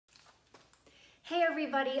Hey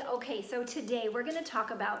everybody, okay, so today we're going to talk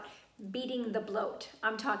about beating the bloat.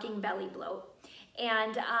 I'm talking belly bloat.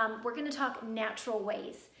 And we're going to talk natural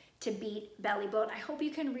ways to beat belly bloat. I hope you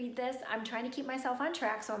can read this. I'm trying to keep myself on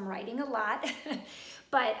track, so I'm writing a lot.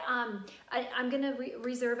 But I'm going to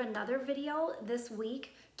reserve another video this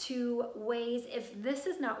week to ways, if this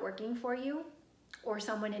is not working for you or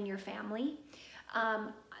someone in your family,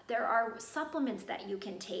 there are supplements that you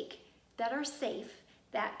can take that are safe,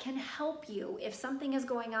 that can help you, if something is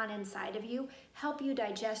going on inside of you, help you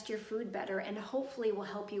digest your food better and hopefully will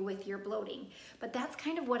help you with your bloating. But that's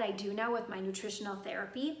kind of what I do now with my nutritional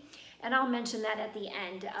therapy. And I'll mention that at the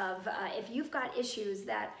end of, if you've got issues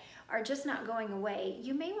that are just not going away,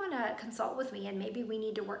 you may wanna consult with me and maybe we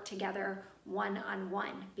need to work together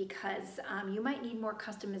one-on-one because you might need more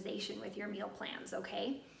customization with your meal plans,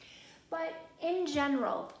 okay? But in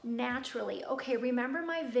general, naturally, okay, remember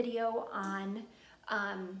my video on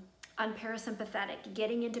parasympathetic,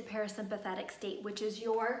 getting into parasympathetic state, which is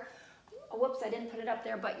your, whoops, I didn't put it up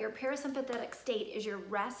there, but your parasympathetic state is your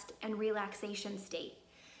rest and relaxation state.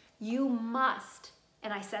 You must,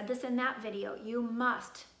 and I said this in that video, you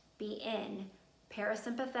must be in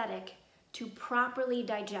parasympathetic to properly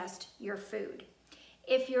digest your food.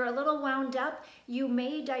 If you're a little wound up, you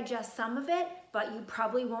may digest some of it, but you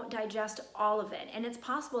probably won't digest all of it. And it's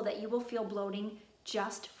possible that you will feel bloating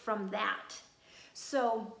just from that.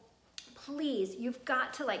 So please, you've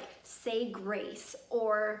got to say grace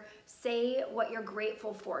or say what you're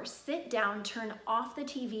grateful for. Sit down, turn off the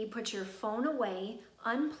TV, put your phone away,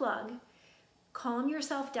 unplug, calm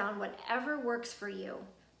yourself down, whatever works for you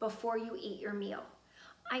before you eat your meal.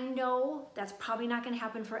 I know that's probably not going to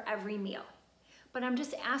happen for every meal, but I'm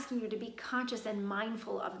just asking you to be conscious and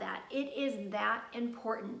mindful of that. It is that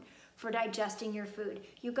important for digesting your food.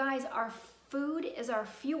 You guys, our food is our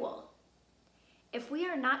fuel. If we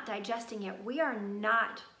are not digesting it, we are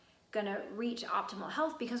not gonna reach optimal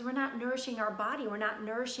health because we're not nourishing our body, we're not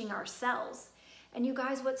nourishing our cells. And you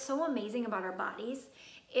guys, what's so amazing about our bodies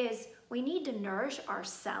is we need to nourish our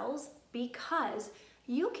cells because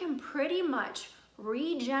you can pretty much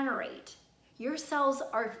regenerate. Your cells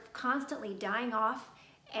are constantly dying off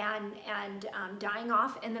and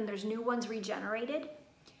then there's new ones regenerated.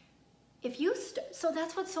 So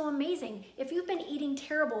that's what's so amazing. If you've been eating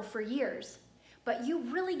terrible for years, but you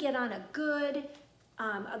really get on a good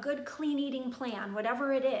clean eating plan,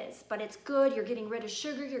 whatever it is, but it's good, you're getting rid of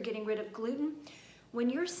sugar, you're getting rid of gluten. When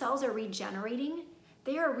your cells are regenerating,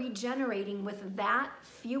 they are regenerating with that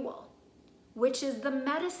fuel, which is the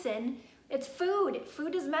medicine. It's food.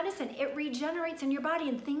 Food is medicine. It regenerates in your body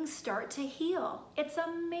and things start to heal. It's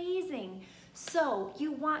amazing. So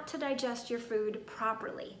you want to digest your food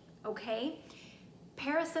properly, okay?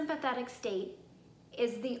 Parasympathetic state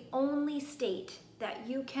is the only state that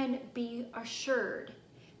you can be assured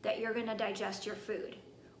that you're gonna digest your food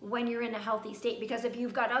when you're in a healthy state. Because if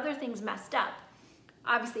you've got other things messed up,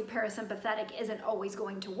 obviously parasympathetic isn't always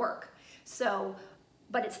going to work. So,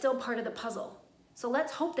 but it's still part of the puzzle. So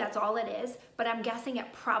let's hope that's all it is, but I'm guessing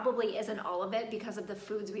it probably isn't all of it because of the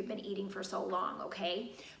foods we've been eating for so long,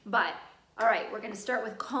 okay? But, all right, we're gonna start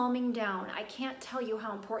with calming down. I can't tell you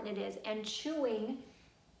how important it is. And chewing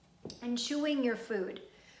your food.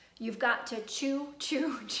 You've got to chew,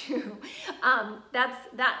 chew, chew.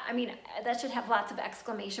 That should have lots of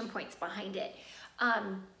exclamation points behind it.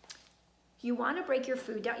 You want to break your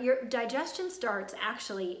food down. Your digestion starts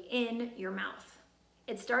actually in your mouth.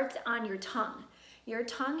 It starts on your tongue. Your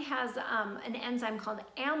tongue has an enzyme called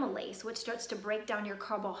amylase, which starts to break down your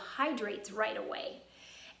carbohydrates right away.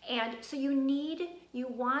 And so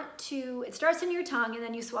it starts in your tongue and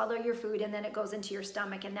then you swallow your food and then it goes into your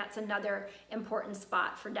stomach, and that's another important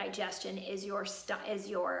spot for digestion is your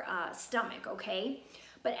stomach, okay?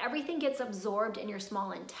 But everything gets absorbed in your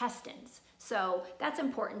small intestines. So that's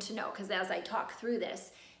important to know because as I talk through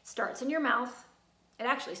this, it starts in your mouth. It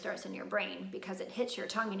actually starts in your brain because it hits your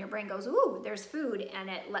tongue and your brain goes, ooh, there's food, and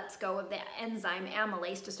it lets go of the enzyme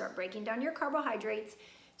amylase to start breaking down your carbohydrates,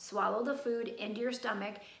 swallow the food into your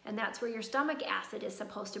stomach, and that's where your stomach acid is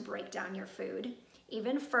supposed to break down your food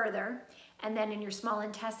even further. And then in your small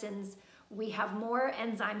intestines, we have more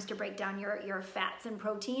enzymes to break down your fats and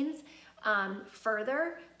proteins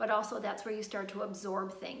further, but also that's where you start to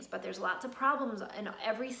absorb things. But there's lots of problems in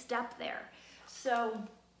every step there. So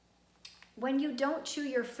when you don't chew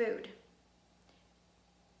your food,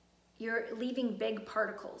 you're leaving big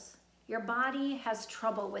particles. Your body has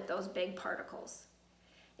trouble with those big particles.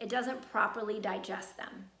 It doesn't properly digest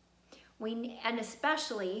them. And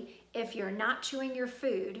especially if you're not chewing your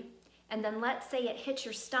food, and then let's say it hits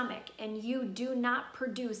your stomach and you do not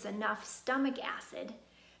produce enough stomach acid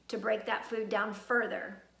to break that food down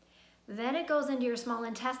further. Then it goes into your small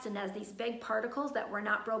intestine as these big particles that were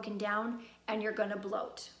not broken down, and you're gonna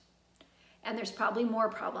bloat. And there's probably more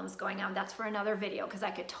problems going on. That's for another video because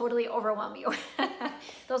I could totally overwhelm you.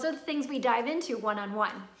 Those are the things we dive into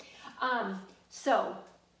one-on-one. So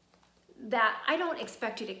that I don't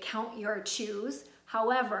expect you to count your chews.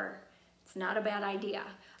 However, it's not a bad idea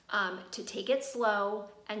to take it slow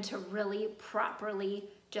and to really properly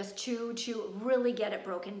just chew, really get it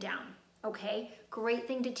broken down, okay? Great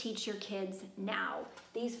thing to teach your kids now.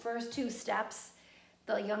 These first 2 steps,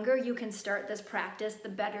 the younger you can start this practice, the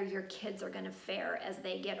better your kids are gonna fare as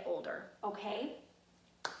they get older, okay?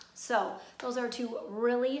 So those are 2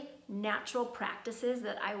 really natural practices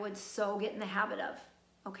that I would so get in the habit of,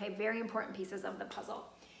 okay? Very important pieces of the puzzle.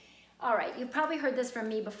 All right, you've probably heard this from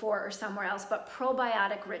me before or somewhere else, but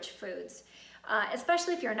probiotic rich foods.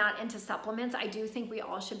 Especially if you're not into supplements, I do think we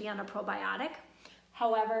all should be on a probiotic.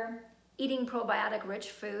 However, eating probiotic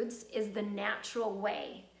rich foods is the natural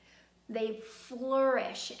way. They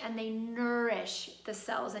flourish and they nourish the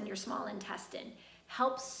cells in your small intestine,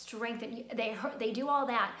 help strengthen, they do all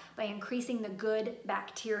that by increasing the good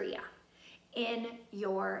bacteria in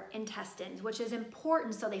your intestines, which is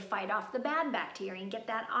important so they fight off the bad bacteria and get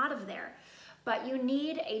that out of there. But you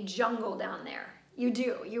need a jungle down there. You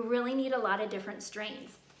do. You really need a lot of different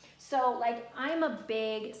strains. So like I'm a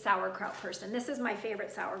big sauerkraut person. This is my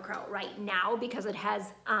favorite sauerkraut right now because it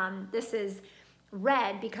has, this is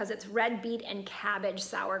red because it's red beet and cabbage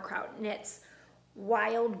sauerkraut and it's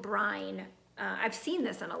wild brine. I've seen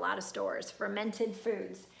this in a lot of stores, fermented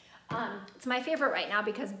foods. It's my favorite right now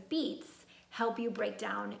because beets help you break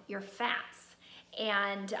down your fats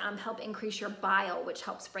and help increase your bile, which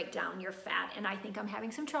helps break down your fat. And I think I'm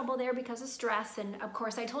having some trouble there because of stress. And of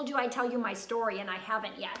course, I told you I'd tell you my story and I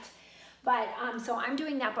haven't yet. But so I'm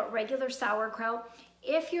doing that, but regular sauerkraut.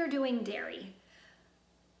 If you're doing dairy,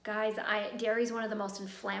 guys, dairy is one of the most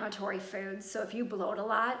inflammatory foods. So if you bloat a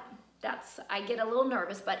lot, I get a little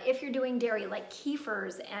nervous. But if you're doing dairy like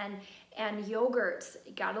kefirs and yogurts,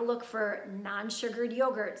 you gotta look for non-sugared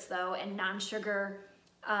yogurts though, and non-sugar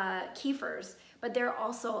kefirs. But there are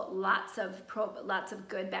also lots of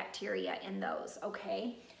good bacteria in those,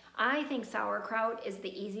 okay? I think sauerkraut is the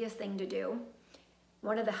easiest thing to do,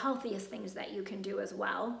 one of the healthiest things that you can do as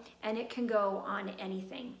well, and it can go on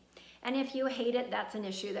anything. And if you hate it, that's an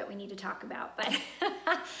issue that we need to talk about, but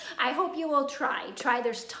I hope you will try.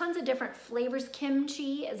 There's tons of different flavors.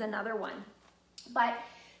 Kimchi is another one, but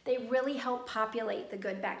they really help populate the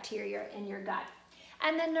good bacteria in your gut.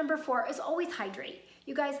 And then number 4 is always hydrate.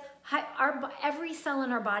 You guys, every cell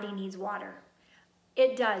in our body needs water.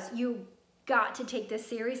 It does. You got to take this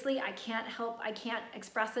seriously. I can't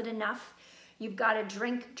express it enough. You've got to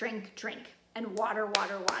drink, drink, drink, and water,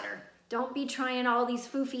 water, water. Don't be trying all these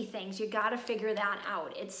foofy things. You got to figure that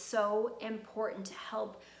out. It's so important to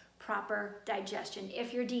help proper digestion.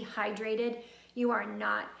 If you're dehydrated, you are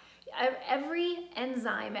not. Every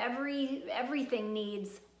enzyme, everything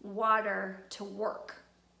needs water to work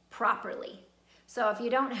properly. So if you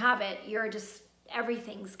don't have it,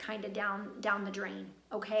 everything's kind of down the drain,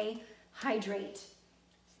 okay? Hydrate.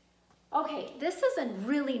 Okay, this is a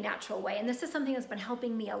really natural way, and this is something that's been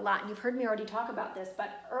helping me a lot, and you've heard me already talk about this, but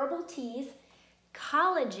herbal teas,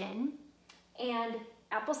 collagen, and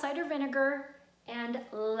apple cider vinegar, and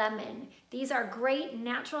lemon. These are great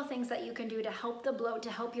natural things that you can do to help the bloat,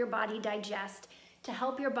 to help your body digest, to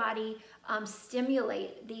help your body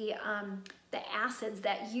stimulate the acids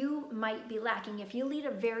that you might be lacking. If you lead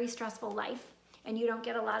a very stressful life and you don't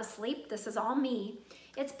get a lot of sleep, this is all me,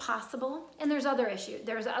 it's possible. And there's other issues.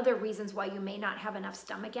 There's other reasons why you may not have enough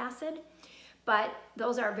stomach acid, but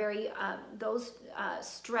those are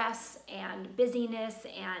stress and busyness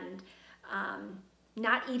and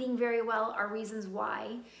not eating very well are reasons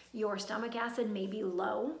why your stomach acid may be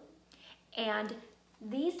low. And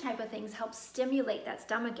these type of things help stimulate that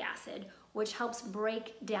stomach acid, which helps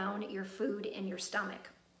break down your food in your stomach.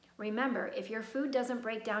 Remember, if your food doesn't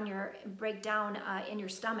break down in your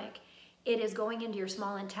stomach, it is going into your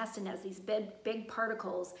small intestine as these big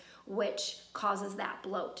particles, which causes that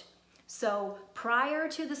bloat. So prior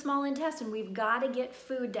to the small intestine, we've got to get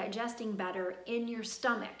food digesting better in your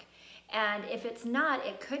stomach. And if it's not,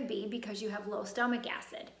 it could be because you have low stomach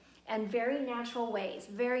acid, and very natural ways.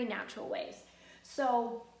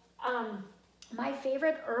 So my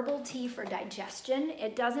favorite herbal tea for digestion,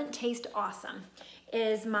 it doesn't taste awesome,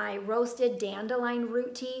 is my roasted dandelion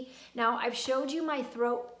root tea. Now I've showed you my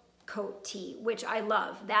throat coat tea, which I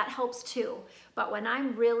love. That helps too. But when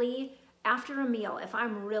I'm really, after a meal, if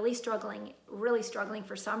I'm really struggling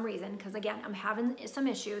for some reason, because again, I'm having some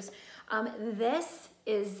issues, This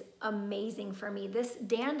is amazing for me. This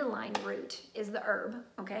dandelion root is the herb,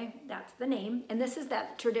 okay? That's the name. And this is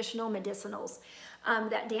that traditional medicinals.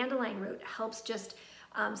 That dandelion root helps just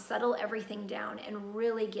settle everything down and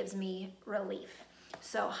really gives me relief.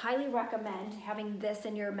 So highly recommend having this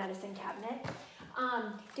in your medicine cabinet.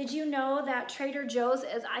 Did you know that Trader Joe's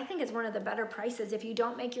is, I think it's one of the better prices if you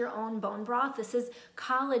don't make your own bone broth. This is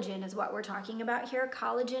collagen is what we're talking about here.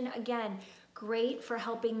 Collagen, again, great for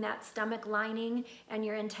helping that stomach lining and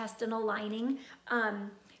your intestinal lining.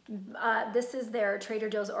 This is their Trader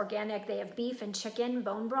Joe's organic. They have beef and chicken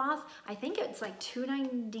bone broth. I think it's like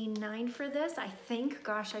 $2.99 for this. I think,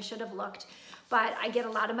 gosh, I should have looked, but I get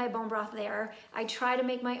a lot of my bone broth there. I try to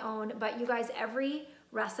make my own, but you guys, every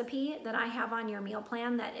recipe that I have on your meal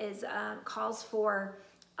plan that is calls for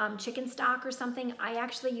chicken stock or something, I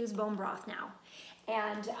actually use bone broth now.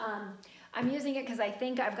 And I'm using it because I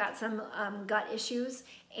think I've got some gut issues,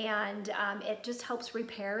 and it just helps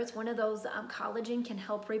repair. It's one of those collagen can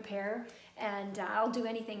help repair, and I'll do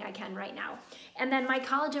anything I can right now. And then my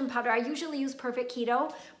collagen powder, I usually use Perfect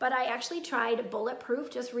Keto, but I actually tried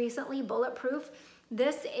Bulletproof just recently, Bulletproof.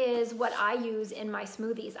 This is what I use in my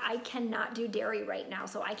smoothies. I cannot do dairy right now,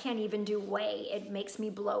 so I can't even do whey. It makes me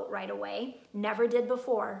bloat right away. Never did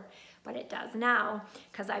before, but it does now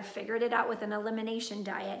because I've figured it out with an elimination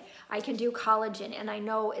diet. I can do collagen, and I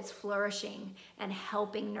know it's flourishing and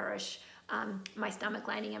helping nourish my stomach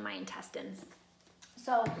lining and my intestines.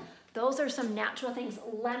 So those are some natural things.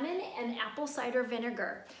 Lemon and apple cider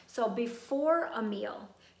vinegar. So before a meal,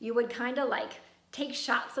 you would kind of like take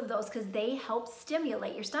shots of those because they help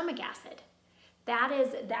stimulate your stomach acid. That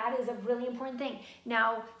is a really important thing.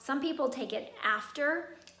 Now, some people take it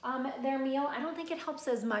after their meal. I don't think it helps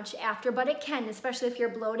as much after, but it can, especially if you're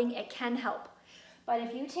bloating, it can help. But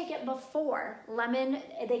if you take it before, lemon,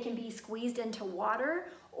 they can be squeezed into water,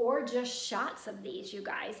 or just shots of these, you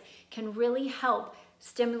guys, can really help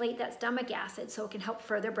stimulate that stomach acid so it can help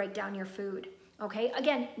further break down your food. Okay,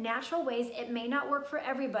 again, natural ways. It may not work for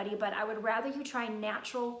everybody, but I would rather you try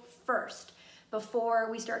natural first before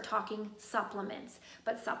we start talking supplements.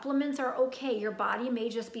 But supplements are okay. Your body may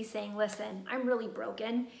just be saying, listen, I'm really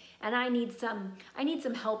broken and I need some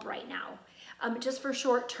help right now, just for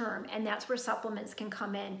short term, and that's where supplements can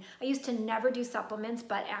come in. I used to never do supplements,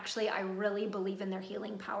 but actually I really believe in their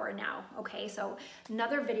healing power now. Okay, so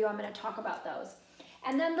another video I'm gonna talk about those.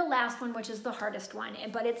 And then the last one, which is the hardest one,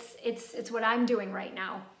 but it's what I'm doing right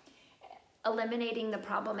now, eliminating the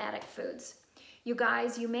problematic foods. You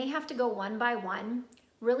guys, you may have to go one by one,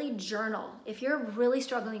 really journal. If you're really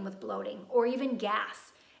struggling with bloating or even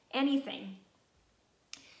gas, anything,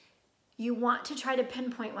 you want to try to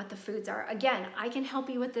pinpoint what the foods are. Again, I can help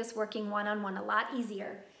you with this working one-on-one a lot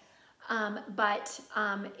easier. But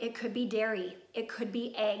it could be dairy, it could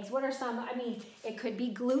be eggs. What are some? I mean, it could be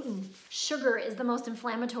gluten. Sugar is the most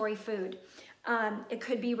inflammatory food. It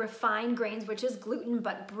could be refined grains, which is gluten,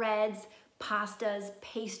 but breads, pastas,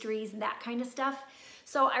 pastries, that kind of stuff.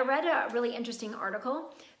 So I read a really interesting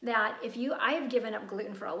article that I have given up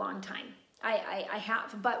gluten for a long time. I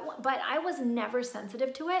have, but I was never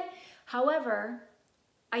sensitive to it. However,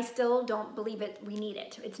 I still don't believe it. We need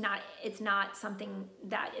it. It's not something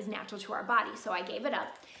that is natural to our body. So I gave it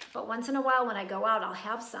up. But once in a while when I go out, I'll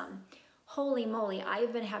have some. Holy moly,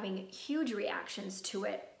 I've been having huge reactions to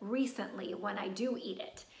it recently when I do eat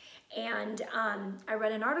it. And I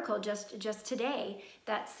read an article just today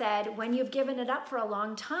that said when you've given it up for a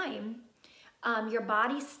long time, your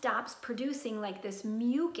body stops producing like this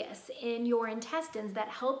mucus in your intestines that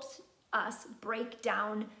helps us break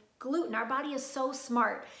down gluten. Our body is so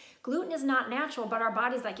smart. Gluten is not natural, but our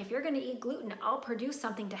body's like, if you're gonna eat gluten, I'll produce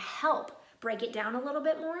something to help break it down a little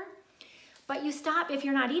bit more. But you stop, if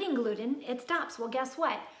you're not eating gluten, it stops. Well, guess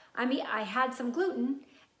what? I had some gluten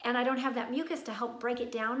and I don't have that mucus to help break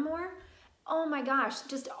it down more. Oh my gosh,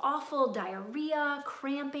 just awful diarrhea,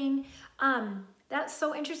 cramping. That's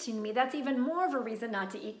so interesting to me. That's even more of a reason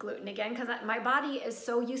not to eat gluten again, because my body is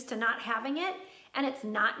so used to not having it and it's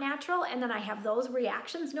not natural, and then I have those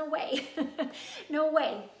reactions. No way. No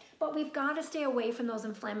way. But we've got to stay away from those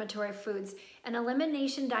inflammatory foods. An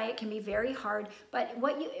elimination diet can be very hard, but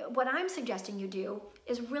what I'm suggesting you do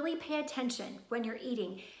is really pay attention when you're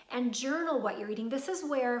eating and journal what you're eating. This is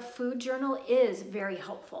where food journal is very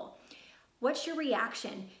helpful. What's your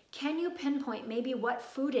reaction? Can you pinpoint maybe what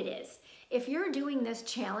food it is? If you're doing this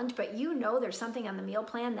challenge, but you know there's something on the meal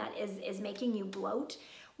plan that is making you bloat,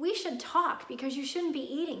 we should talk, because you shouldn't be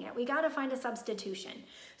eating it. We got to find a substitution.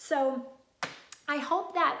 So I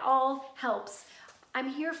hope that all helps. I'm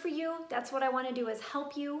here for you. That's what I want to do, is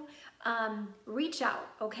help you. Reach out,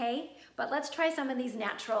 okay? But let's try some of these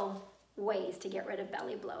natural ways to get rid of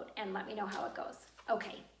belly bloat and let me know how it goes.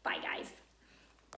 Okay, bye guys.